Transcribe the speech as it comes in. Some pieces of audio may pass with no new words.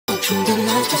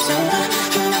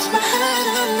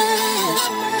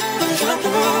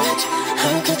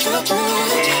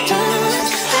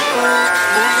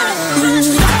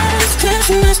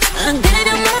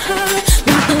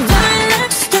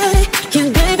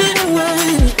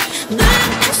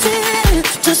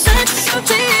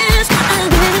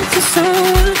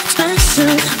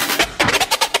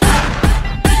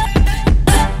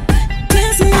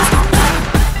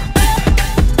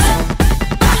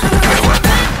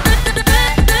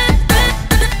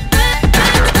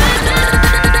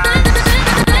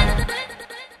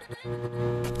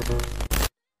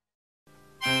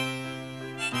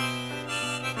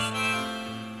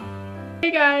Hey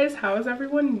guys, how is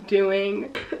everyone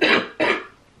doing?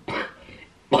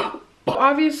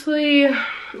 Obviously,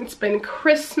 it's been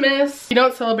Christmas. If you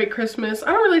don't celebrate Christmas,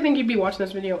 I don't really think you'd be watching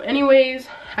this video anyways.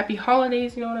 Happy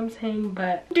holidays, you know what I'm saying?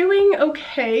 But doing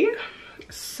okay.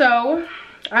 So,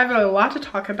 I have a lot to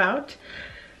talk about.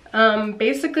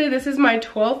 Basically, this is my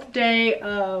 12th day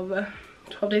of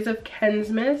 12 days of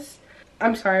kenzmas.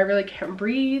 I'm sorry, I really can't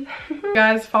breathe. You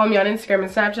guys follow me on Instagram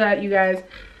and Snapchat. You guys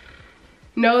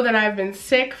know that I've been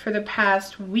sick for the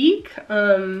past week.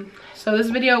 So this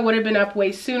video would have been up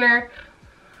way sooner.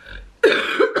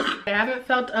 I haven't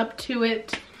felt up to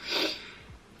it.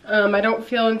 I don't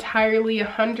feel entirely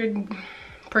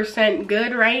 100%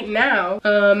 good right now.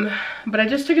 But I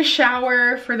just took a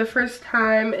shower for the first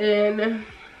time in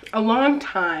a long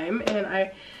time and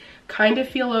I kind of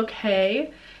feel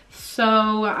okay.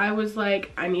 So I was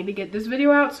like, I need to get this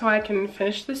video out so I can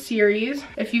finish the series.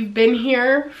 If you've been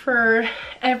here for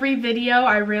every video,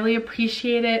 I really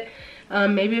appreciate it.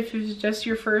 Maybe if it was just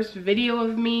your first video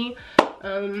of me,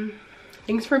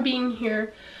 thanks for being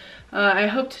here. I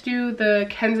hope to do the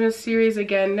kenzmas series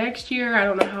again next year. I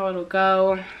don't know how it'll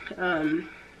go.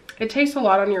 It takes a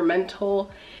lot on your mental,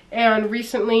 and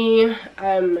recently,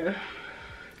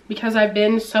 because I've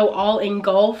been so all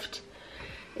engulfed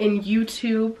in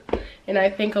YouTube, and I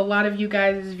think a lot of you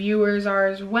guys viewers are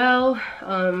as well,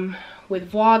 with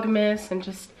Vlogmas and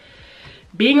just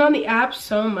being on the app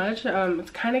so much.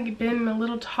 It's kind of been a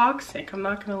little toxic, I'm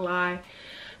not gonna lie.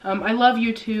 I love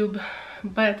YouTube,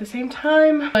 but at the same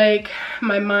time, like,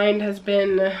 my mind has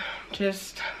been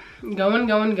just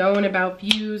going about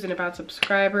views and about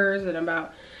subscribers and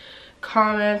about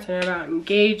comments and about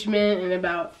engagement and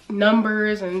about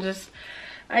numbers, and just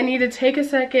I need to take a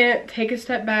second, take a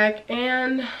step back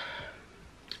and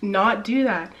not do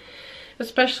that.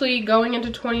 Especially going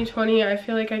into 2020, I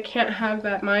feel like I can't have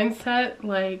that mindset.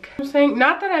 Like, I'm saying,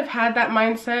 not that I've had that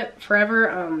mindset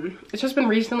forever. It's just been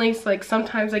recently. So like,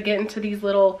 sometimes I get into these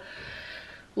little,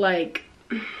 like,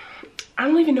 I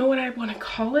don't even know what I want to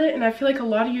call it. And I feel like a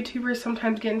lot of YouTubers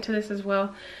sometimes get into this as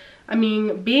well. I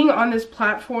mean, being on this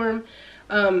platform,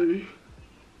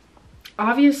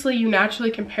 obviously you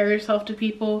naturally compare yourself to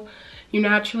people. You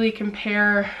naturally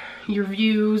compare your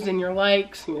views and your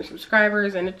likes and your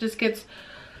subscribers, and it just gets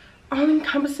all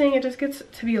encompassing. It just gets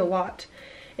to be a lot.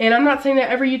 And I'm not saying that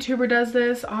every YouTuber does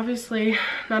this. Obviously,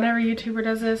 not every YouTuber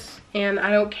does this, and I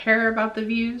don't care about the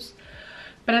views.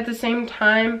 But at the same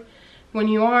time, when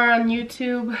you are on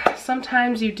YouTube,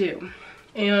 sometimes you do.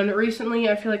 And recently,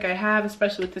 I feel like I have,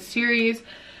 especially with the series,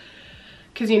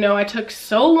 because, you know, I took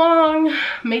so long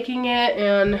making it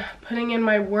and putting in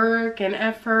my work and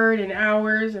effort and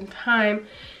hours and time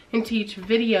into each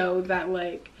video that,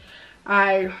 like,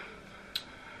 I've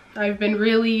been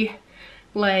really,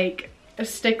 like, a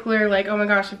stickler. Like, oh my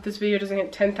gosh, if this video doesn't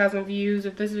get 10,000 views,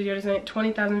 if this video doesn't get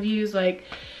 20,000 views, like,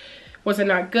 was it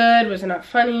not good? Was it not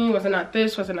funny? Was it not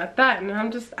this? Was it not that? And I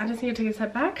just need to take a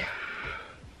step back.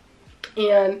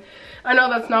 And I know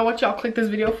that's not what y'all clicked this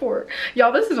video for.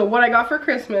 Y'all, this is a what I got for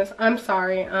Christmas. I'm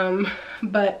sorry.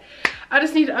 But I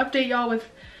just need to update y'all with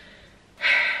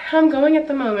how I'm going at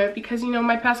the moment, because, you know,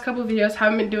 my past couple of videos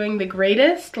haven't been doing the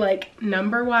greatest, like,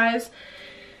 number-wise.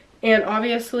 And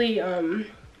obviously,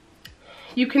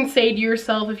 you can say to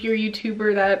yourself, if you're a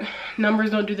YouTuber, that numbers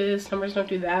don't do this, numbers don't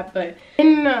do that. But,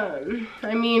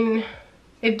 I mean,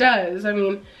 it does. I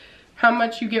mean, how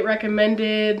much you get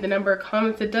recommended, the number of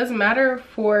comments, it doesn't matter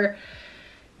for,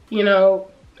 you know,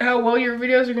 how well your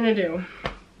videos are gonna do.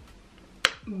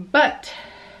 But,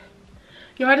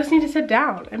 you know, I just need to sit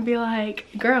down and be like,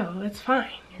 girl, it's fine,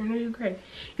 you're gonna do great,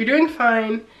 you're doing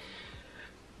fine,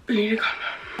 you need to calm down.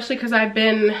 Especially because I've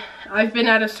been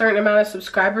at a certain amount of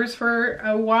subscribers for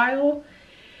a while,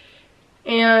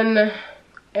 and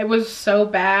it was so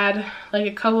bad. Like,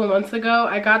 a couple of months ago,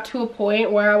 I got to a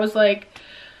point where I was like,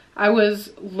 I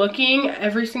was looking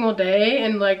every single day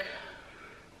and, like,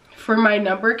 for my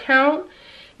number count,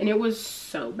 and it was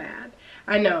so bad.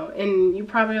 I know, and you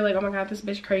probably are like, oh my god, this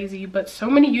bitch crazy, but so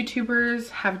many YouTubers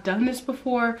have done this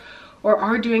before or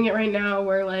are doing it right now,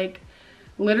 where like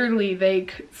literally they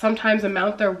sometimes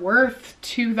amount their worth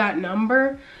to that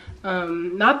number.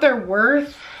 Not their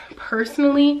worth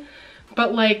personally,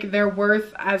 but like their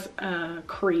worth as a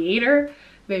creator.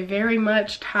 They very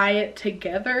much tie it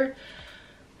together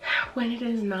when it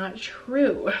is not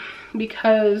true,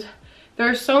 because there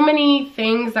are so many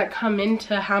things that come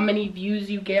into how many views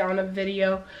you get on a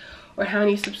video or how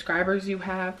many subscribers you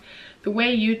have. The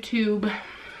way YouTube,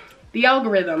 the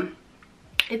algorithm,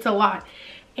 it's a lot.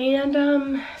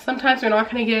 And sometimes you're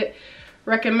not going to get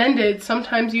recommended.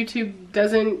 Sometimes YouTube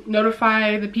doesn't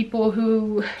notify the people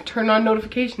who turn on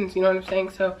notifications, you know what I'm saying?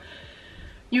 So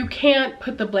you can't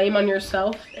put the blame on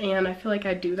yourself, and I feel like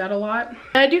I do that a lot. And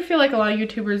I do feel like a lot of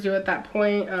YouTubers do at that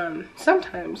point.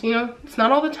 Sometimes, you know, it's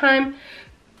not all the time.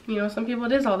 You know, some people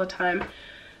it is all the time.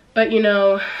 But, you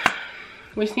know,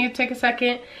 we just need to take a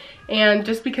second, and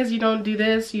just because you don't do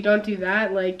this, you don't do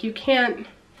that, like, you can't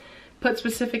put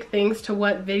specific things to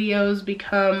what videos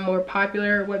become more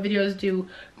popular, what videos do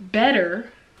better,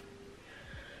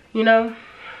 you know?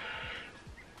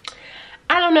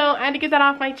 I don't know, I had to get that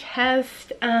off my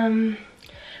chest. I don't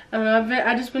know,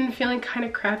 I've just been feeling kind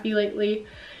of crappy lately,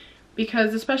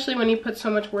 because especially when you put so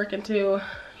much work into,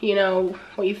 you know,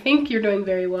 what you think you're doing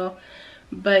very well,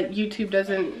 but YouTube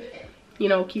doesn't, you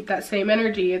know, keep that same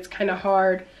energy. It's kind of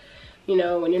hard, you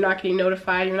know, when you're not getting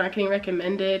notified, you're not getting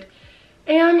recommended.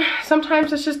 And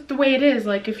sometimes it's just the way it is.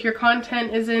 Like, if your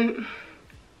content isn't,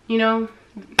 you know,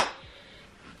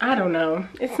 I don't know.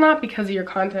 It's not because of your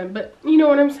content, but you know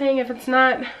what I'm saying? If it's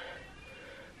not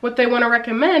what they want to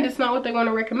recommend, it's not what they want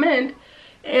to recommend.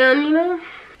 And, you know,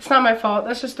 it's not my fault.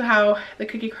 That's just how the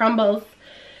cookie crumbles.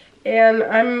 And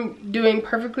I'm doing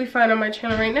perfectly fine on my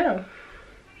channel right now.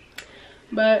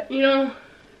 But, you know,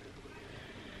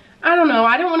 I don't know.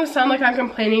 I don't want to sound like I'm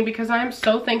complaining, because I'm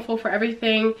so thankful for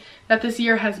everything that this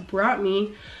year has brought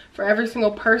me, for every single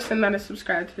person that is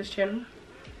subscribed to this channel.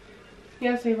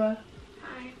 Yes, Ava?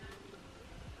 Hi.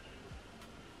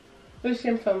 Lucy,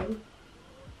 I'm filming.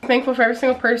 Thankful for every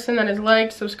single person that has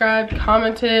liked, subscribed,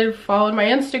 commented, followed my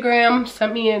Instagram,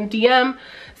 sent me a DM.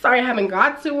 Sorry I haven't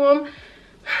got to them.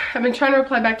 I've been trying to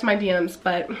reply back to my DMs,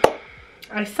 but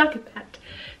I suck at that.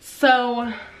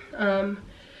 So,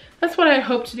 that's what I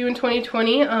hope to do in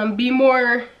 2020. Be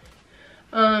more,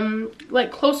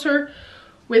 like, closer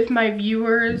with my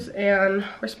viewers and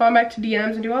respond back to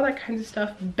DMs and do all that kinds of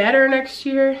stuff better next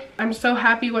year. I'm so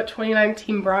happy what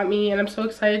 2019 brought me, and I'm so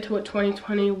excited to what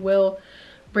 2020 will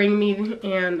bring me,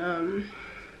 and,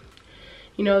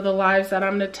 you know, the lives that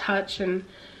I'm gonna touch, and,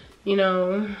 you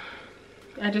know,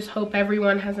 I just hope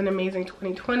everyone has an amazing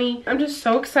 2020. I'm just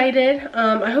so excited.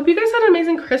 I hope you guys had an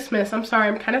amazing Christmas. I'm sorry,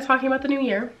 I'm kind of talking about the new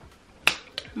year.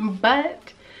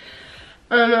 But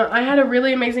I had a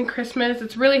really amazing Christmas.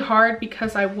 It's really hard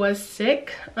because I was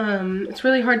sick. It's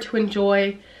really hard to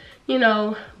enjoy, you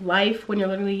know, life when you're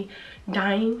literally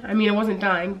dying. I mean, I wasn't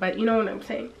dying, but you know what I'm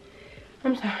saying.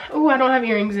 I'm sorry. Oh, I don't have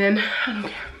earrings in. I don't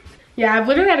care. Yeah, I've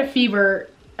literally had a fever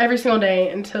every single day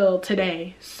until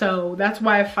today. So that's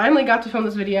why I finally got to film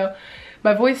this video.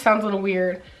 My voice sounds a little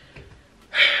weird.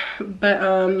 But,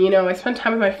 you know, I spent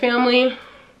time with my family.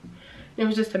 It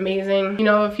was just amazing. You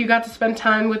know, if you got to spend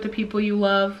time with the people you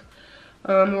love,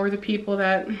 or the people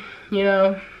that, you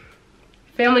know,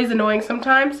 family's annoying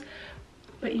sometimes,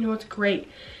 but you know, it's great.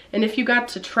 And if you got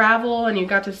to travel and you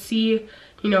got to see,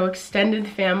 you know, extended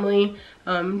family,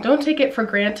 don't take it for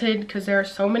granted, because there are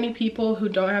so many people who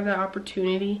don't have that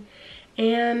opportunity.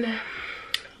 And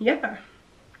yeah,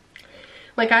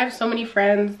 like, I have so many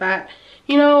friends that,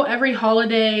 you know, every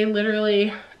holiday,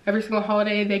 literally every single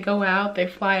holiday, they go out, they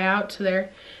fly out to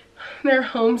their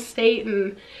home state,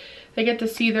 and they get to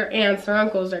see their aunts, their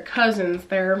uncles, their cousins,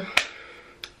 their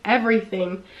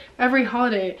everything, every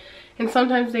holiday. And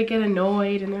sometimes they get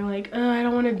annoyed and they're like, oh, I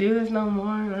don't want to do this no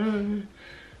more.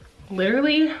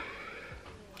 Literally,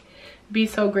 be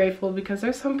so grateful, because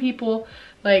there's some people,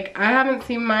 like, I haven't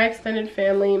seen my extended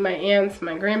family, my aunts,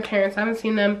 my grandparents, I haven't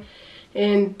seen them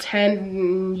in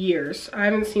 10 years. I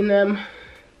haven't seen them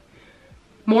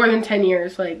more than 10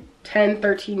 years, like 10,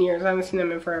 13 years. I haven't seen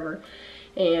them in forever.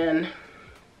 And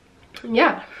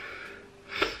yeah,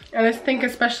 and I think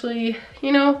especially,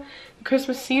 you know,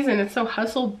 Christmas season, it's so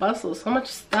hustle bustle, so much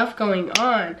stuff going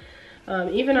on.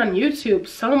 Even on YouTube,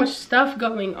 so much stuff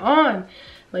going on,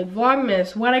 like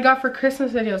Vlogmas, what I got for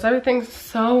Christmas videos, everything's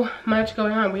so much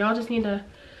going on. We all just need to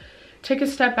take a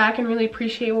step back and really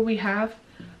appreciate what we have.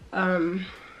 You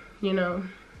know,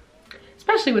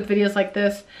 especially with videos like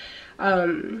this.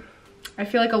 I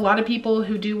feel like a lot of people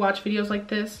who do watch videos like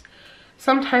this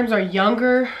sometimes are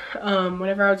younger.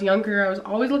 Whenever I was younger, I was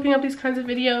always looking up these kinds of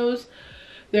videos.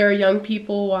 There are young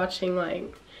people watching,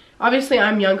 like, obviously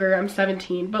I'm younger, I'm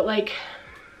 17, but like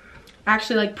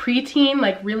actually like preteen,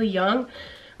 like really young,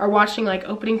 are watching like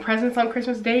opening presents on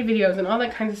Christmas Day videos and all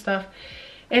that kind of stuff.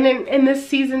 And in this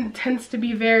season tends to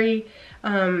be very,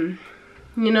 you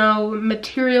know,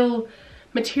 material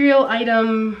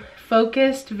item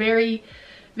focused, very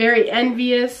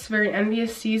envious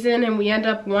season, and we end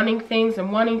up wanting things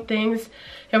and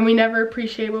we never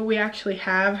appreciate what we actually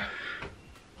have.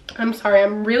 I'm sorry,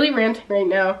 I'm really ranting right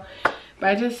now, but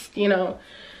I just, you know,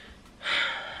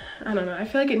 I don't know, I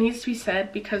feel like it needs to be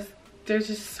said because there's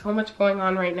just so much going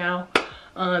on right now,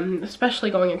 especially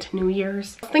going into New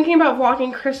Year's. I was thinking about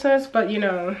vlogging Christmas, but you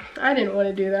know, I didn't want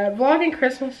to do that. Vlogging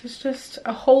Christmas is just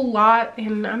a whole lot,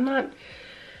 and I'm not,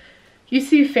 you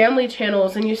see family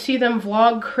channels and you see them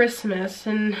vlog Christmas,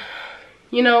 and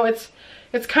you know, it's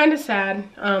kind of sad.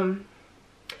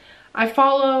 I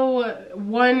follow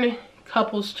one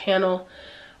couple's channel,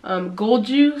 Gold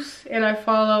Juice, and I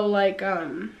follow like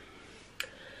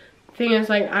thing is,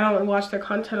 like, I don't watch their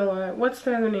content a lot. What's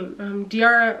their other name?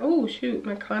 Diara, oh shoot,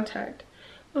 my contact.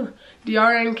 Oh,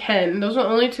 Diara and Ken. Those are the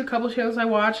only two couple channels I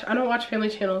watch. I don't watch family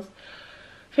channels.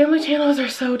 Family channels are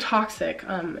so toxic.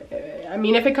 I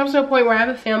mean, if it comes to a point where I have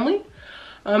a family,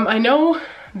 I know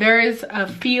there is a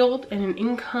field and an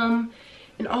income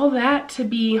and all that to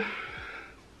be,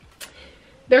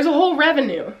 there's a whole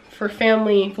revenue for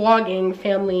family vlogging,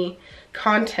 family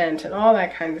content, and all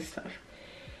that kind of stuff.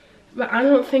 But I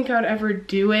don't think I'd ever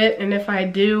do it, and if I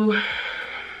do,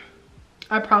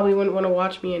 I probably wouldn't want to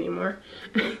watch me anymore.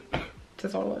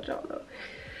 Just want to let y'all know.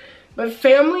 But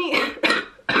family,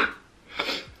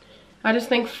 I just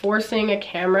think forcing a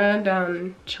camera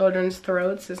down children's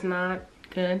throats is not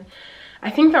good. I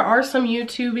think there are some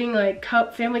YouTubing, like,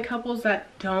 family couples that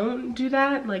don't do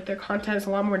that. Like, their content is a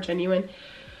lot more genuine.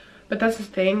 But that's the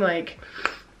thing, like,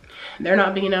 they're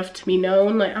not big enough to be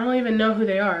known. Like, I don't even know who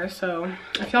they are. So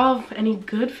if y'all have any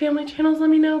good family channels, let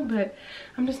me know, but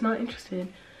I'm just not interested.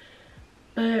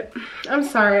 But I'm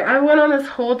sorry, I went on this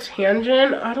whole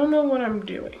tangent. I don't know what I'm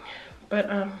doing,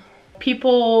 but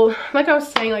people, like I was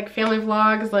saying, like family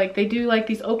vlogs, like they do like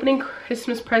these opening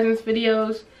Christmas presents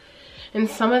videos, and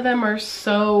some of them are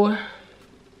so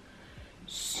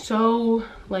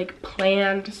like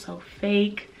planned, so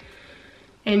fake.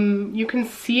 And you can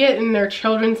see it in their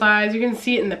children's eyes, you can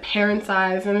see it in the parents'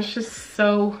 eyes, and it's just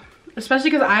so,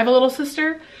 especially because I have a little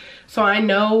sister, so I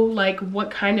know like what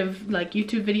kind of like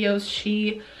YouTube videos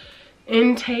she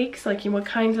intakes, like what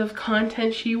kinds of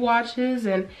content she watches,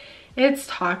 and it's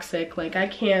toxic. Like, I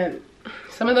can't,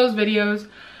 some of those videos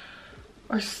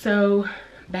are so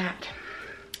bad.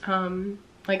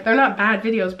 Like, they're not bad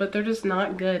videos, but they're just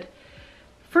not good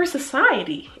for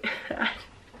society.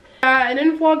 I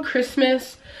didn't vlog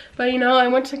Christmas, but you know, I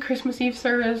went to Christmas Eve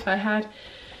service. I had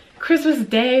Christmas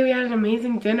Day, we had an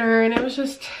amazing dinner, and it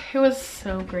was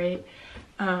so great.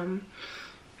 And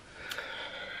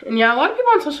yeah, a lot of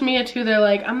people on social media too, they're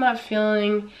like, I'm not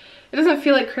feeling, it doesn't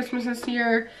feel like Christmas this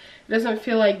year, it doesn't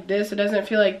feel like this, it doesn't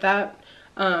feel like that.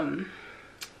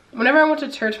 Whenever I went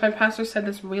to church, my pastor said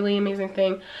this really amazing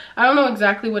thing. I don't know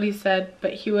exactly what he said,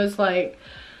 but he was like,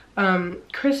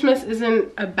 Christmas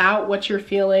isn't about what you're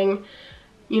feeling,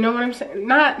 you know what I'm saying?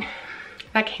 Not,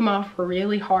 that came off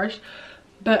really harsh,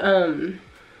 but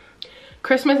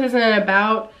Christmas isn't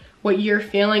about what you're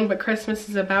feeling, but Christmas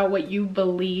is about what you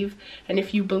believe. And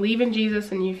if you believe in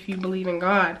Jesus and if you believe in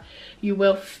God, you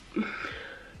will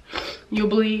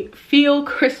feel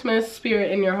Christmas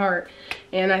spirit in your heart.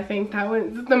 And I think that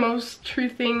was the most true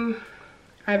thing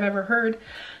I've ever heard.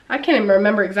 I can't even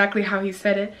remember exactly how he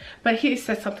said it, but he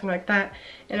said something like that.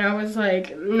 And I was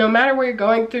like, no matter what you're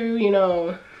going through, you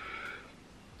know,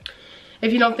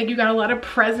 if you don't think you got a lot of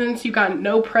presents, you got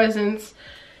no presents,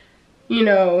 you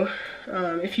know,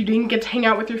 if you didn't get to hang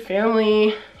out with your family,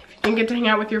 if you didn't get to hang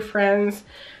out with your friends,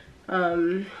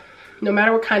 no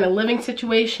matter what kind of living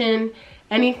situation,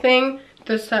 anything,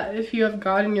 just that if you have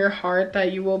God in your heart,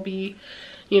 that you will be,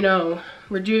 you know,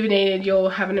 rejuvenated, you'll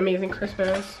have an amazing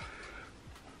Christmas.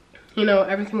 You know,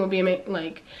 everything will be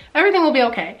everything will be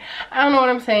okay. I don't know what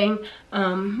I'm saying,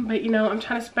 but you know, I'm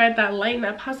trying to spread that light and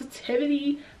that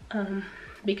positivity,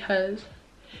 because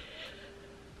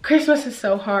Christmas is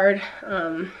so hard,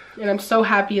 and I'm so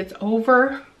happy it's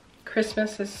over.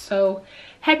 Christmas is so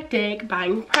hectic,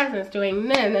 buying presents,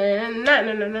 doing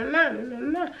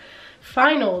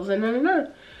finals, and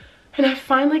I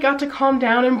finally got to calm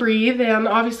down and breathe, and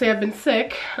obviously I've been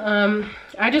sick.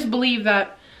 I just believe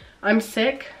that I'm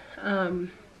sick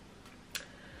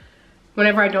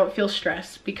whenever I don't feel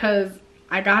stressed, because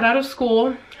I got out of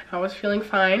school, I was feeling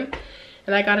fine,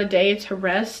 and I got a day to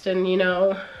rest and, you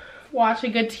know, watch a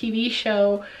good TV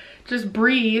show, just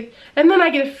breathe, and then I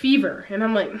get a fever, and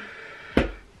I'm like,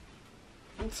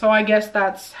 so I guess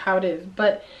that's how it is.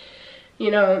 But,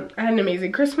 you know, I had an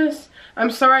amazing Christmas. I'm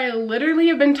sorry, I literally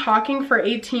have been talking for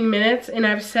 18 minutes, and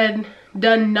I've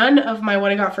done none of my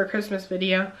what I got for Christmas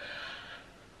video.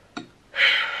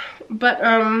 But,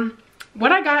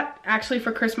 what I got actually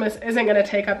for Christmas isn't gonna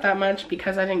take up that much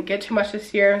because I didn't get too much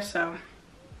this year, so.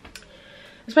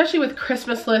 Especially with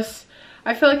Christmas lists,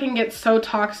 I feel like it can get so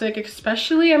toxic,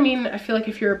 especially, I mean, I feel like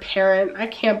if you're a parent, I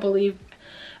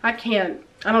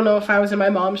don't know if I was in my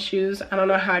mom's shoes, I don't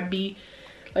know how I'd be.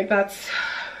 Like, that's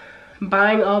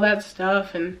buying all that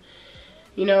stuff, and,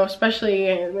 you know, especially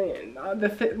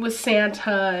with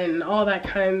Santa and all that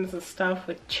kinds of stuff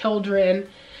with children.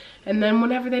 And then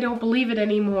whenever they don't believe it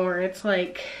anymore, it's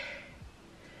like,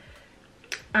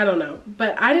 I don't know.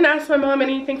 But I didn't ask my mom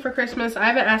anything for Christmas. I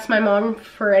haven't asked my mom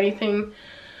for anything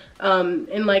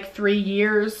in like 3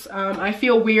 years. I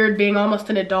feel weird being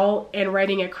almost an adult and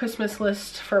writing a Christmas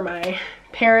list for my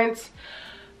parents.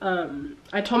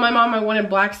 I told my mom I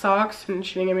wanted black socks, and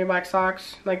she didn't give me black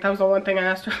socks. Like, that was the one thing I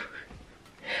asked her.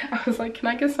 I was like, can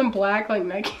I get some black, like,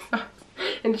 Nike socks?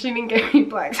 And she didn't give me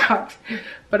black socks.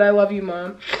 But I love you,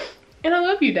 Mom. And I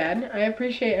love you, Dad. I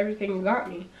appreciate everything you got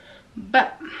me.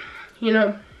 But, you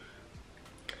know,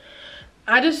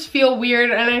 I just feel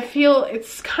weird, and I feel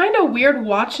it's kind of weird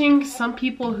watching some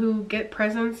people who get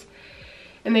presents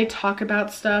and they talk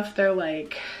about stuff. They're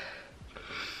like,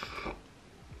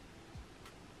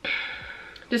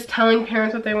 just telling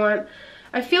parents what they want.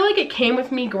 I feel like it came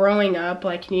with me growing up,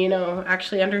 like, you know,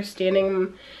 actually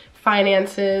understanding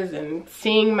finances and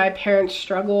seeing my parents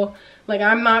struggle. Like,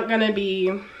 I'm not gonna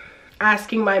be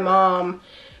asking my mom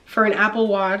for an Apple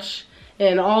Watch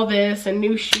and all this and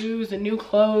new shoes and new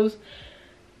clothes.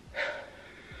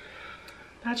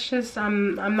 That's just,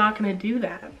 I'm not gonna do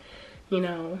that, you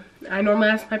know. I normally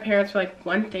ask my parents for like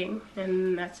one thing,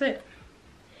 and that's it.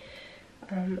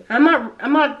 I'm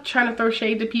not trying to throw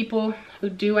shade to people who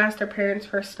do ask their parents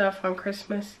for stuff on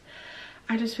Christmas.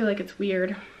 I just feel like it's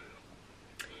weird.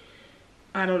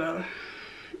 I don't know.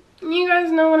 You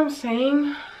guys know what I'm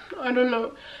saying? I don't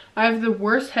know. I have the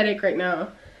worst headache right now.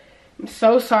 I'm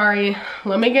so sorry.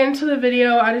 Let me get into the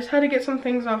video. I just had to get some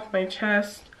things off my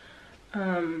chest.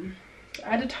 I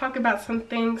had to talk about some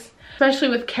things, especially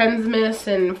with kenzmas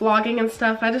and vlogging and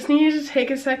stuff. I just needed to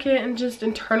take a second and just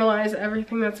internalize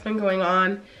everything that's been going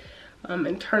on.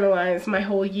 Internalize my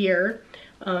whole year,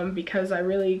 because I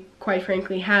really, quite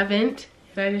frankly, haven't.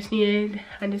 And I just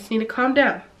need to calm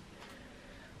down.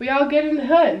 We all get in the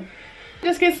hood.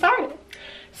 Just get started.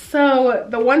 So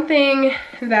the one thing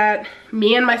that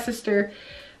me and my sister,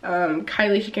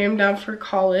 Kylie, she came down for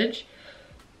college.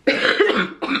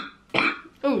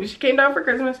 Oh, she came down for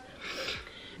Christmas.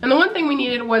 And the one thing we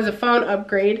needed was a phone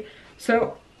upgrade.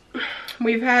 So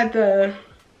we've had the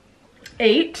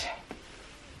 8.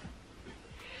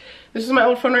 This is my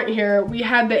old phone right here. We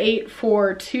had the 8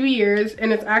 for 2 years,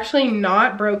 and it's actually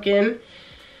not broken.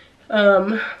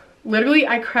 Literally,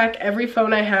 I crack every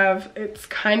phone I have. It's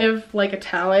kind of like a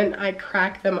talent. I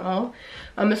crack them all.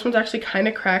 This one's actually kind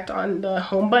of cracked on the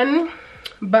home button.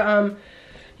 But,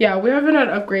 yeah, we haven't had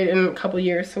an upgrade in a couple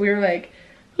years. So we were like,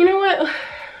 you know what?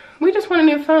 We just want a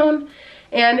new phone.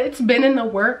 And it's been in the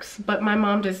works, but my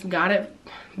mom just got it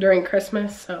during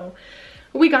Christmas. So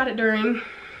we got it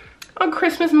on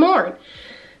Christmas morn.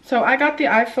 So I got the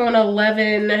iPhone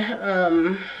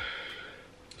 11,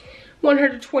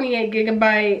 128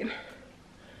 gigabyte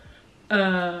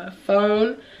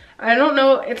phone. I don't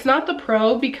know, it's not the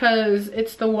Pro because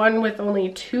it's the one with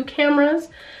only 2 cameras.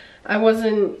 I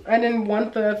didn't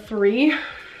want the 3.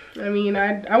 I mean,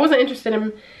 I wasn't interested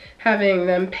in having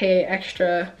them pay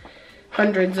extra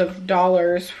hundreds of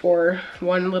dollars for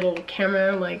one little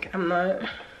camera. Like, I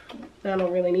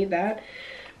don't really need that.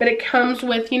 But it comes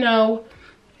with, you know,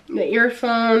 the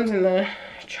earphones and the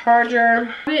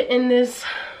charger. I got it in this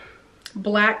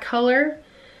black color.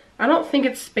 I don't think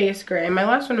it's space gray. My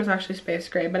last one was actually space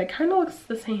gray, but it kind of looks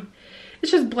the same.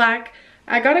 It's just black.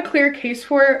 I got a clear case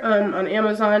for it on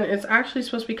Amazon. It's actually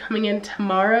supposed to be coming in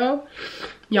tomorrow.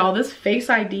 Y'all, this Face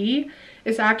ID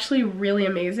is actually really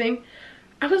amazing.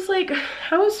 I was like,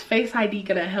 how is Face ID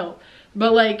gonna help?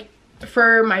 But like,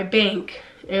 for my bank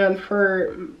and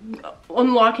for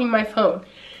unlocking my phone,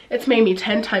 it's made me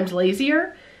 10 times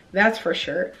lazier, that's for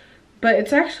sure. But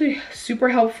it's actually super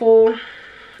helpful.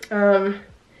 I'm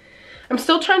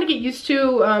still trying to get used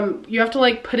to, you have to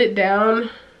like put it down.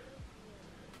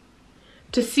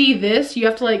 To see this, you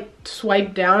have to like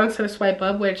swipe down instead of swipe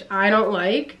up, which I don't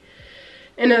like.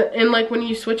 And like when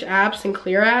you switch apps and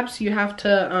clear apps, you have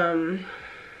to,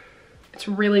 it's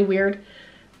really weird,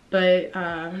 but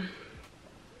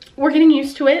we're getting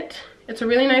used to it. It's a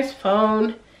really nice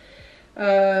phone.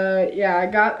 Yeah, I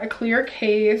got a clear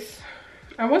case.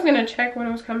 I was gonna check when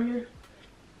it was coming here.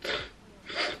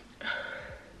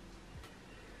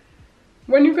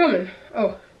 When you coming?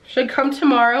 Oh, should come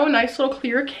tomorrow. Nice little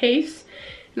clear case.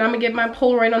 And I'm gonna get my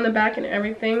Polaroid on the back and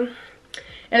everything.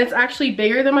 And it's actually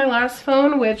bigger than my last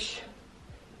phone, which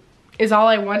is all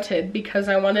I wanted because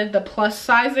I wanted the plus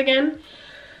size again.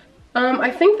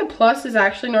 I think the plus is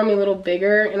actually normally a little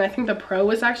bigger, and I think the Pro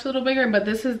is actually a little bigger, but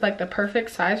this is like the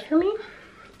perfect size for me.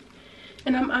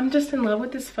 And I'm just in love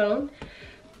with this phone.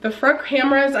 The front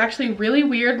camera is actually really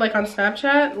weird, like on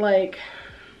Snapchat. Like,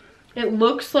 it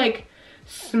looks like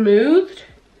smoothed,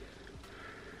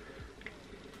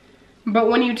 but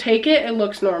when you take it, it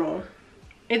looks normal.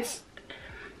 It's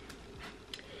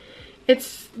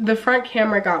the front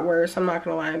camera got worse, I'm not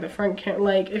gonna lie. The front camera,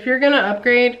 like, if you're gonna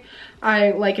upgrade,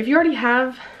 if you already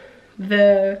have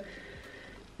the,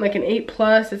 like, an 8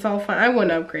 Plus, it's all fine. I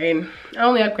wouldn't upgrade. I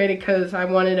only upgraded because I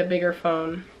wanted a bigger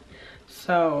phone.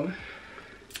 So,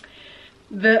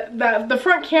 the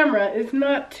front camera is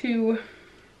not to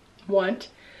want,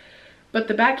 but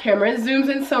the back camera, it zooms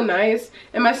in so nice,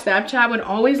 and my Snapchat would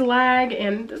always lag,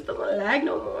 and this doesn't lag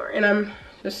no more, and I'm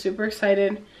just super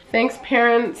excited. Thanks,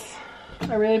 parents.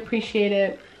 I really appreciate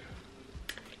it.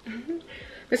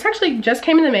 This actually just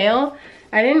came in the mail.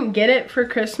 I didn't get it for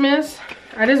Christmas.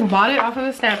 I just bought it off of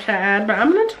a Snapchat ad, but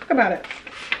I'm gonna talk about it.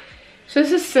 So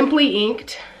this is Simply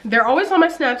Inked. They're always on my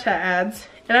Snapchat ads,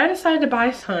 and I decided to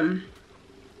buy some.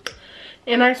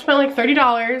 And I spent like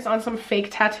 $30 on some fake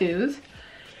tattoos.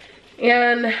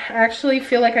 And I actually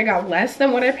feel like I got less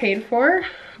than what I paid for,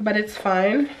 but it's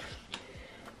fine.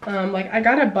 Like, I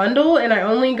got a bundle, and I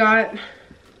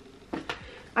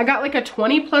got like a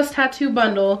 20 plus tattoo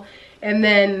bundle, and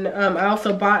then I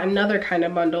also bought another kind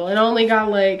of bundle, and I only got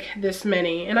like this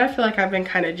many, and I feel like I've been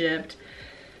kind of gypped.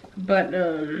 But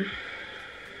and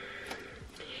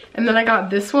then I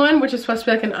got this one, which is supposed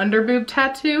to be like an underboob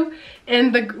tattoo,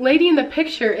 and the lady in the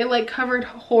picture, it like covered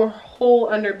her whole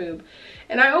underboob.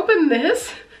 And I opened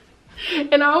this,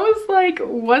 and I was like,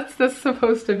 what's this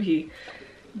supposed to be?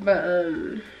 But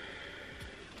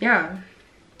yeah,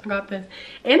 I got this.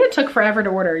 And it took forever to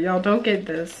order. Y'all, don't get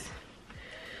this.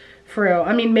 For real.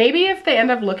 I mean, maybe if they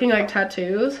end up looking like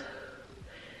tattoos.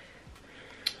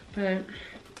 But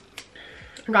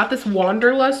I got this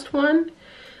Wanderlust one.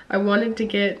 I wanted to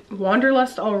get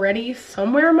Wanderlust already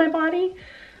somewhere in my body.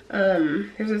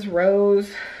 There's this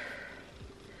rose.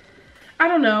 I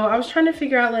don't know. I was trying to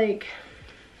figure out, like,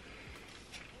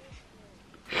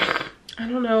 I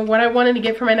don't know what I wanted to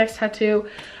get for my next tattoo,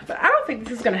 but I don't think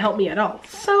this is gonna help me at all.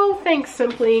 So thanks,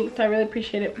 Simply Inked. I really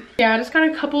appreciate it. Yeah, I just got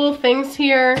a couple of things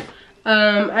here.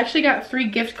 I actually got 3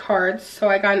 gift cards. So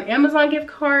I got an Amazon gift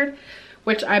card,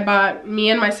 which I bought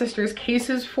me and my sister's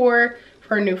cases for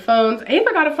new phones.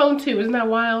 Ava got a phone too. Isn't that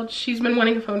wild? She's been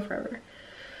wanting a phone forever.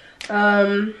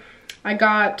 I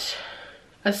got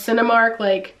a Cinemark,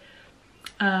 like,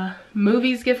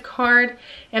 movies gift card,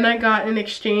 and I got an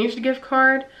exchanged gift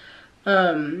card.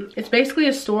 It's basically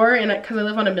a store, and because I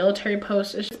live on a military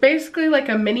post, it's basically like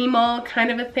a mini mall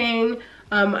kind of a thing.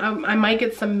 I might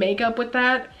get some makeup with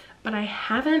that, but I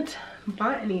haven't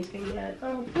bought anything yet.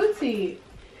 Oh, Bootsy,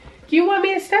 do you want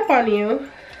me to step on you?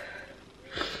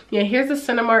 Yeah, here's the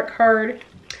Cinemark card.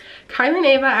 Kylie and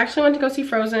Ava actually went to go see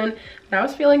Frozen, but I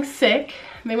was feeling sick.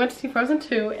 They went to see Frozen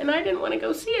 2, and I didn't want to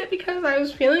go see it because I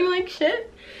was feeling like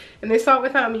shit, and they saw it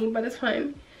without me, but it's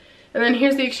fine. And then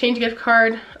here's the exchange gift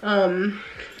card.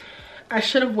 I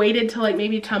should have waited till like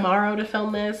maybe tomorrow to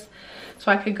film this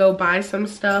so I could go buy some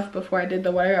stuff before I did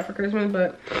the what I got for Christmas,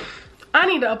 but I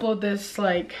need to upload this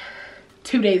like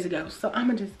 2 days ago, so I'm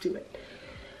gonna just do it.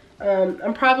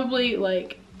 I'm probably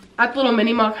like at the little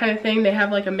mini mall kind of thing, they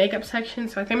have like a makeup section,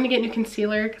 so I think I'm gonna get new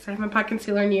concealer because I haven't bought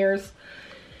concealer in years.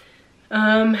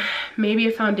 Maybe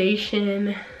a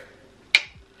foundation,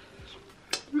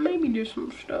 maybe do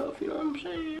some stuff, you know what I'm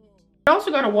saying? I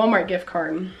also got a Walmart gift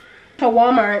card. To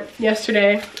Walmart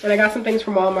yesterday, and I got some things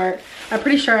from Walmart. I'm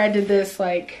pretty sure I did this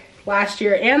like last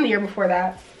year and the year before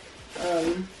that.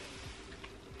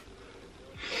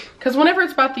 Because whenever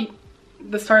it's about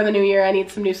the start of the new year, I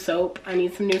need some new soap, I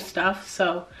need some new stuff.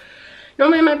 So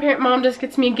normally my mom just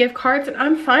gets me gift cards, and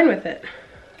I'm fine with it.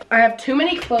 I have too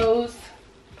many clothes,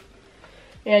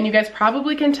 and you guys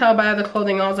probably can tell by the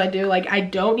clothing hauls I do. Like, I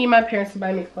don't need my parents to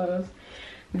buy me clothes.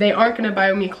 They aren't gonna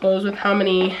buy me clothes with how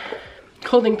many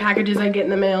clothing packages I get in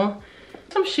the mail.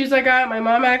 Some shoes I got, my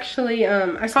mom actually,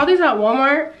 I saw these at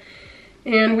Walmart,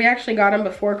 And we actually got them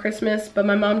before Christmas, but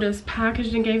my mom just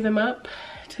packaged and gave them up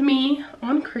to me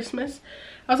on Christmas.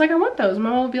 I was like, I want those. My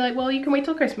mom would be like, well, you can wait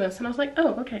till Christmas. And I was like,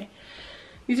 oh, okay.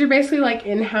 These are basically like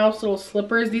in-house little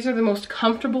slippers. These are the most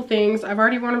comfortable things. I've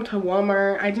already worn them to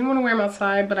Walmart. I didn't want to wear them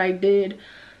outside, but I did.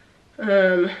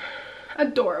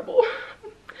 Adorable.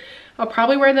 I'll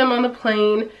probably wear them on the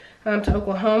plane to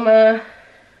Oklahoma.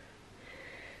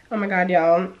 Oh my god,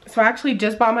 y'all. So I actually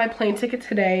just bought my plane ticket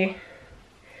today.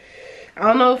 I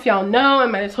don't know if y'all know, I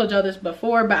might have told y'all this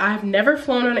before, but I've never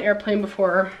flown on an airplane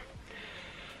before.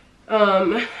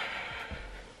 I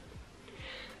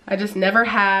just never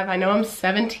have. I know I'm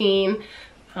 17.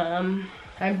 I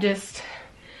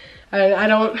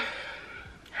don't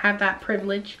have that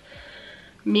privilege.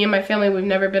 Me and my family, we've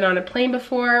never been on a plane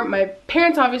before. My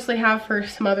parents obviously have for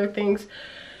some other things,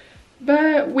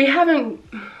 but we haven't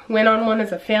went on one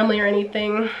as a family or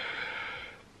anything.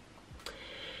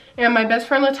 And my best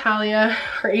friend Natalia,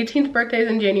 her 18th birthday is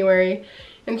in January,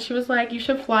 and she was like, you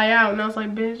should fly out. And I was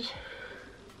like, bitch,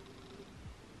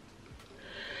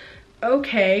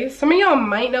 okay. Some of y'all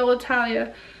might know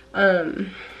Natalia.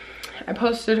 I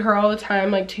posted her all the time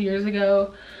like 2 years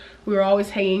ago. We were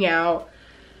always hanging out.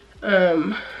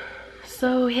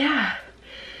 So yeah,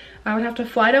 I would have to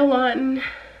fly to Lawton.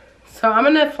 So I'm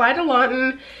gonna fly to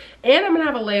Lawton, and I'm gonna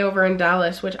have a layover in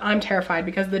Dallas, which I'm terrified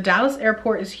because the Dallas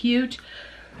airport is huge.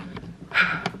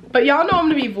 But y'all know I'm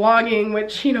gonna be vlogging,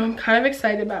 which, you know, I'm kind of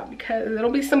excited about because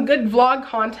it'll be some good vlog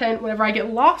content whenever I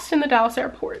get lost in the Dallas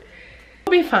airport.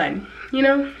 It'll be fine, you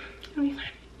know, it'll be fine.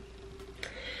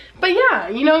 But yeah,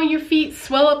 you know, your feet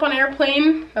swell up on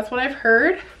airplane. That's what I've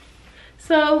heard.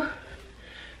 So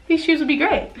these shoes will be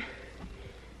great.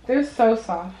 They're so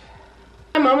soft.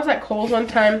 My mom was at Kohl's one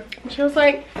time and she was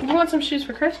like, you want some shoes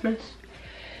for Christmas?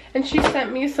 And she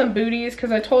sent me some booties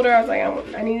because I told her, I was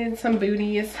like, I needed some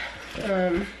booties.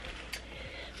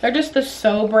 They're just the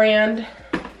So brand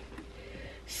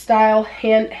style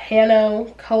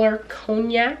Hano color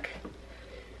cognac,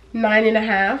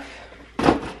 9.5.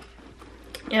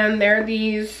 And they're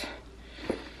these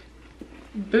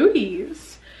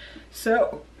booties.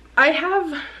 So I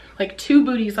have like 2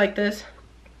 booties like this,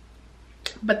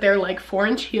 but they're like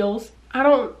 4-inch heels. I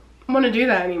don't want to do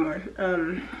that anymore.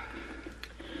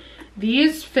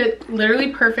 These fit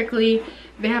literally perfectly.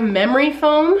 They have memory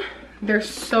foam. They're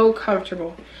so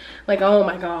comfortable. Like, oh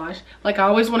my gosh. Like, I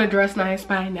always want to dress nice,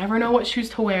 but I never know what shoes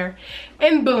to wear.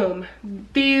 And boom,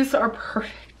 these are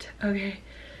perfect. Okay,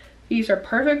 these are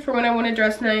perfect for when I want to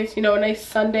dress nice. You know, a nice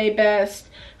Sunday best,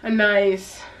 a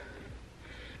nice,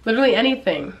 literally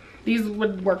anything. These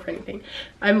would work for anything.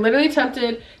 I'm literally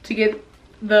tempted to get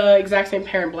the exact same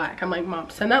pair in black. I'm like,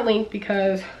 Mom, send that link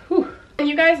because, whew. And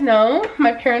you guys know,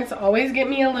 my parents always get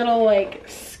me a little like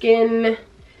a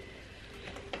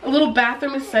little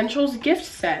bathroom essentials gift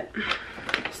set.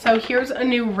 So here's a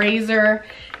new razor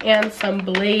and some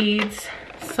blades,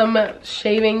 some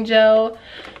shaving gel,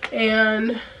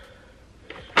 and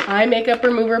eye makeup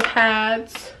remover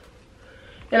pads.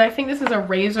 And I think this is a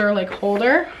razor like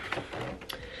holder.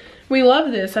 We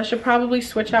love this. I should probably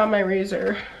switch out my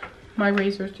razor. My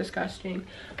razor is disgusting,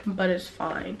 but it's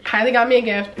fine. Kylie got me a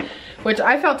gift, which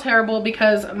I felt terrible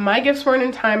because my gifts weren't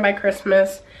in time by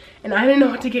Christmas, and I didn't know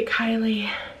what to get Kylie.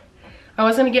 I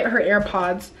was gonna get her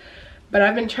AirPods, but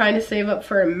I've been trying to save up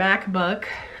for a MacBook.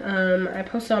 I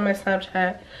posted on my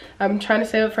Snapchat. I'm trying to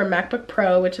save up for a MacBook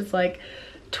Pro, which is like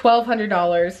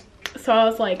 $1,200. So I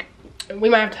was like, we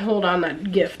might have to hold on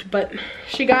that gift, but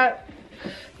she got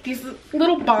these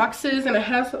little boxes and it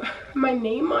has my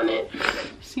name on it.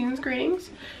 Season's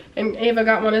greetings. And Ava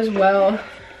got one as well.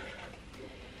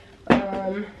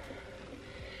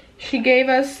 She gave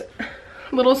us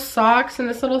little socks and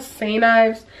this little St.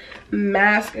 Ives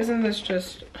mask. Isn't this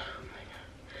just, oh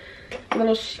my God.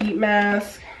 Little sheet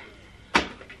mask.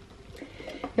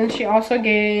 And she also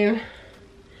gave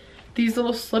these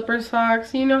little slipper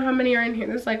socks. You know how many are in here?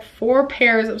 There's like 4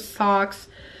 pairs of socks.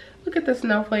 Look at the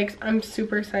snowflakes. I'm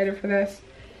super excited for this.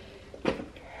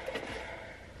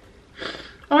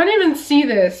 Oh, I didn't even see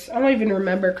this. I don't even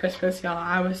remember Christmas, y'all.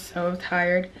 I was so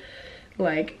tired.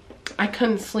 Like, I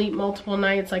couldn't sleep multiple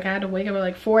nights. Like, I had to wake up at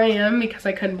like 4 a.m. because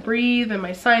I couldn't breathe and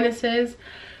my sinuses.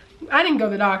 I didn't go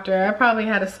to the doctor. I probably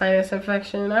had a sinus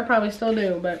infection. I probably still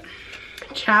do, but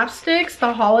chapsticks,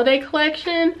 the holiday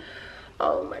collection.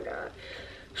 Oh my God.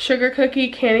 Sugar cookie,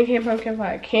 candy cane, pumpkin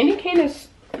pie. Candy cane is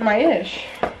my ish.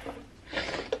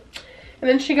 And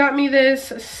then she got me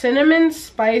this cinnamon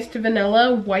spiced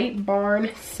vanilla white barn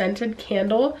scented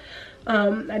candle.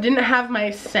 I didn't have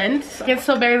my scent. I can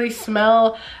still barely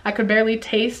smell. I could barely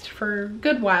taste for a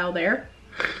good while there.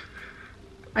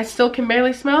 I still can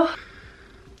barely smell.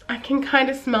 I can kind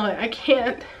of smell it. I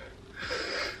can't.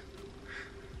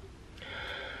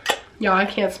 Y'all, I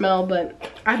can't smell,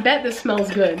 but I bet this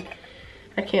smells good.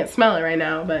 I can't smell it right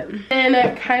now, but. And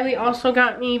Kylie also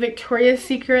got me Victoria's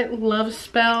Secret Love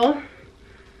Spell.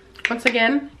 Once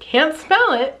again, can't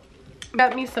smell it.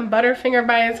 Got me some Butterfinger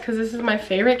bites because this is my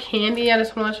favorite candy. I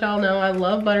just want to let y'all know I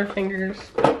love Butterfingers.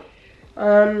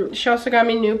 She also got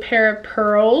me a new pair of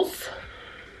pearls.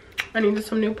 I needed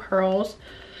some new pearls.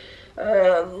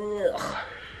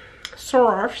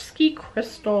 Swarovski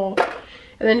crystal.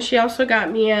 And then she also got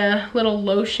me a little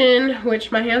lotion,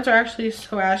 which my hands are actually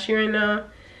so ashy right now.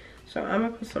 So I'm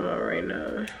gonna put some on right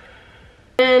now.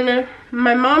 And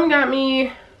my mom got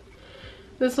me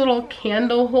this little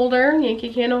candle holder,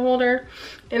 Yankee candle holder,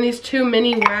 and these 2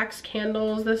 mini wax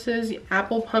candles. This is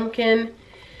apple pumpkin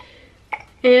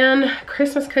and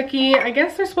Christmas cookie. I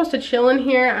guess they're supposed to chill in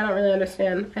here. I don't really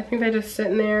understand. I think they just sit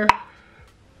in there.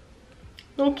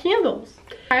 Little candles.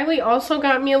 Kylie also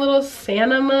got me a little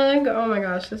Santa mug. Oh my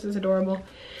gosh, this is adorable.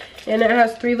 And it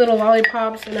has 3 little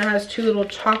lollipops, and it has 2 little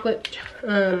chocolate,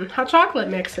 hot chocolate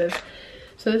mixes.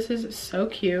 So this is so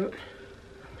cute.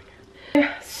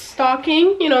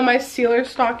 Stocking, you know, my Sealer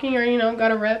stocking, or, you know,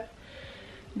 gotta rep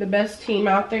the best team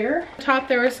out there. On top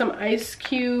there was some Ice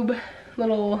Cube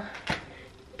little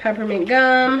peppermint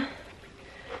gum.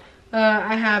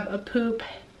 I have a Poop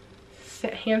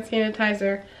hand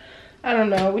sanitizer. I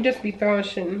don't know, we just be throwing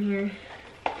shit in here.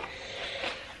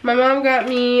 My mom got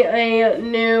me a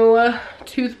new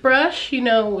toothbrush, you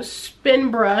know,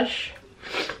 spin brush,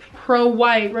 Pro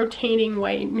White rotating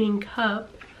whitening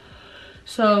cup.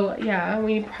 So yeah,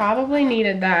 we probably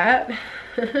needed that.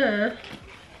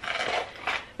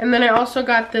 And then I also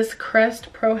got this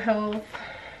Crest Pro Health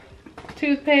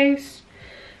toothpaste.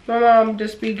 My mom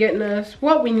just be getting us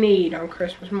what we need on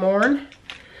Christmas morn.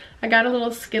 I got a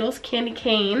little Skittles candy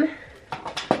cane.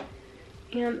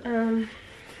 And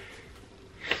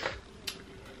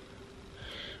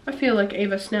I feel like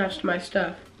Ava snatched my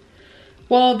stuff.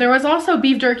 Well, there was also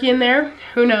beef jerky in there.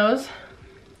 Who knows?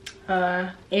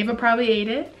 Ava probably ate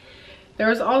it. There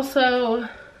was also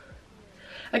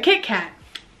a Kit Kat.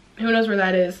 Who knows where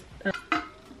that is?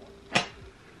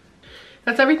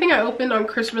 That's everything I opened on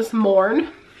Christmas morn.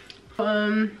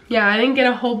 Yeah, I didn't get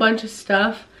a whole bunch of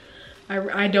stuff.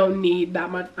 I don't need that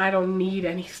much. I don't need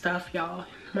any stuff, y'all.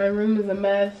 My room is a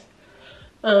mess.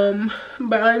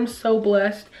 But I'm so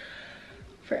blessed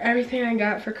for everything I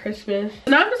got for Christmas.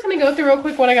 Now I'm just gonna go through real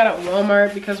quick what I got at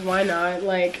Walmart, because why not?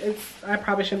 Like, I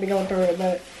probably shouldn't be going through it,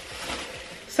 but.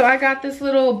 So I got this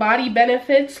little Body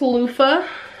Benefits loofah.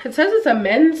 It says it's a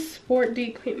men's sport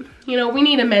deep clean. You know, we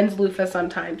need a men's loofah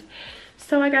sometimes.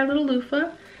 So I got a little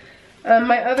loofah.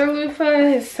 My other loofah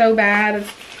is so bad, it's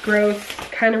gross,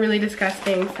 kind of really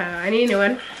disgusting, so I need a new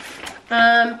one.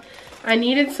 I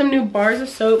needed some new bars of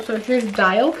soap, so here's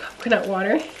Dial coconut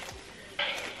water.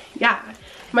 Yeah,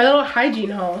 my little hygiene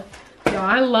haul. Y'all,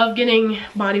 I love getting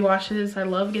body washes, I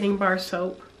love getting bar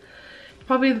soap. It's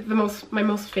probably my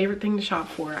most favorite thing to shop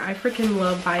for. I freaking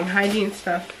love buying hygiene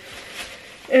stuff.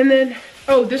 And then,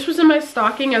 oh, this was in my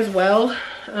stocking as well.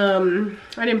 I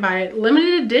didn't buy it.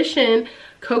 Limited edition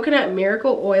Coconut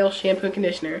Miracle Oil Shampoo and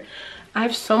Conditioner. I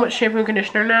have so much shampoo and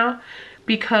conditioner now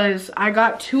because I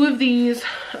got 2 of these.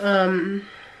 I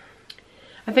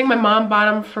think my mom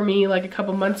bought them for me like a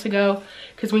couple months ago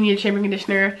because we needed shampoo and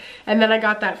conditioner. And then I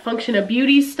got that Function of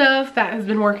Beauty stuff that has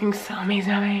been working so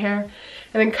amazing on my hair.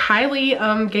 And then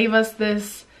Kylie gave us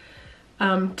this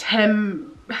I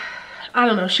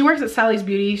don't know, she works at Sally's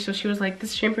Beauty, so she was like,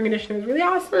 this shampoo and conditioner is really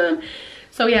awesome.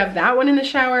 So we have that one in the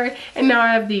shower, and now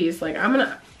I have these. Like,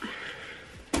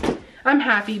 I'm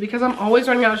happy because I'm always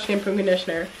running out of shampoo and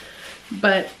conditioner,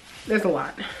 but there's a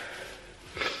lot.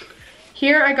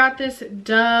 Here I got this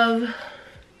Dove,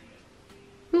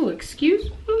 ooh, excuse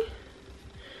me?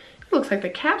 It looks like the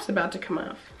cap's about to come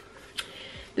off.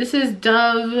 This is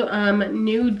Dove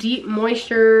New Deep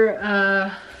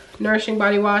Moisture Nourishing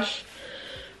Body Wash.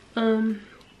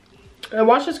 I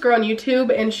watched this girl on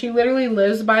YouTube and she literally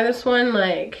lives by this one.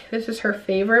 Like, this is her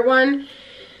favorite one.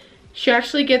 She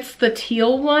actually gets the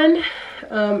teal one,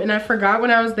 and I forgot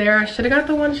when I was there. I should have got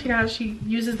the one she got. She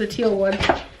uses the teal one.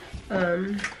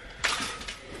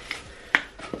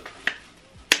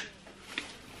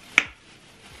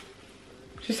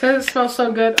 She says it smells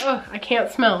so good. Oh, I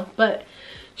can't smell, but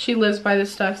she lives by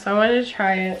this stuff, so I wanted to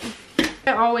try it.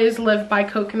 I always live by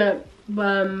coconut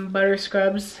butter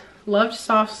scrubs. Loved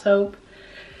soft soap.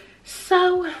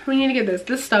 So we need to get this.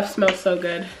 This stuff smells so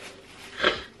good.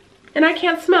 And I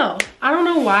can't smell. I don't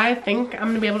know why I think I'm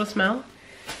gonna be able to smell.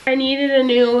 I needed a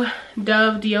new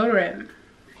Dove deodorant.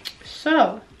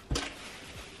 So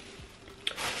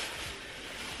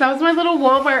that was my little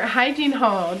Walmart hygiene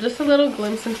haul. Just a little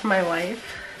glimpse into my life.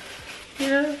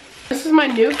 Yeah. This is my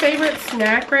new favorite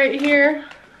snack right here.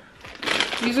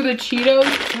 These are the Cheetos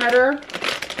cheddar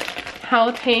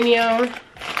jalapeno.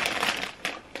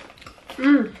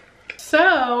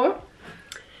 So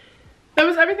that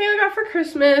was everything I got for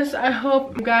Christmas. I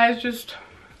hope you guys just,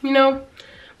 you know,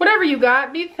 whatever you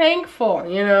got, be thankful,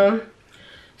 you know.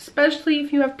 Especially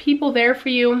if you have people there for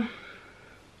you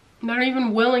that are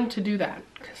even willing to do that.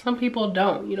 Because some people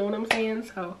don't, you know what I'm saying?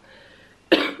 So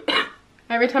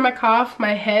every time I cough,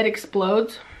 my head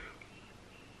explodes.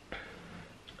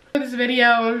 For this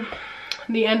video,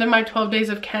 the end of my 12 days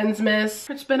of Kenzmas.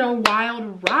 It's been a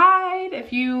wild ride.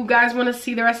 If you guys want to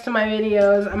see the rest of my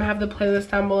videos, I'm gonna have the playlist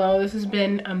down below. This has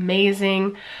been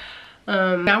amazing.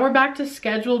 Now we're back to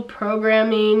scheduled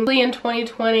programming. Hopefully in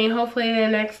 2020, hopefully in the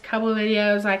next couple of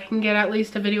videos, I can get at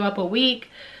least a video up a week.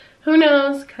 Who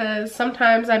knows, because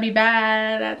sometimes I be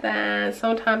bad at that.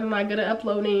 Sometimes I'm not good at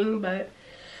uploading, but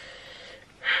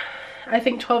I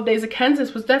think 12 days of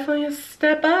Kenzmas was definitely a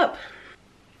step up.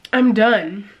 I'm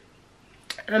done.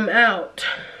 I'm out.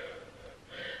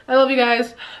 I love you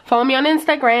guys. Follow me on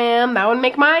Instagram. That would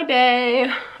make my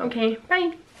day. Okay,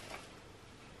 bye.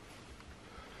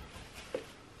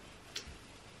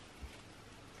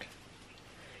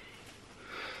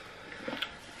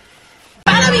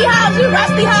 Follow me, hoes, you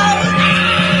rusty hoes.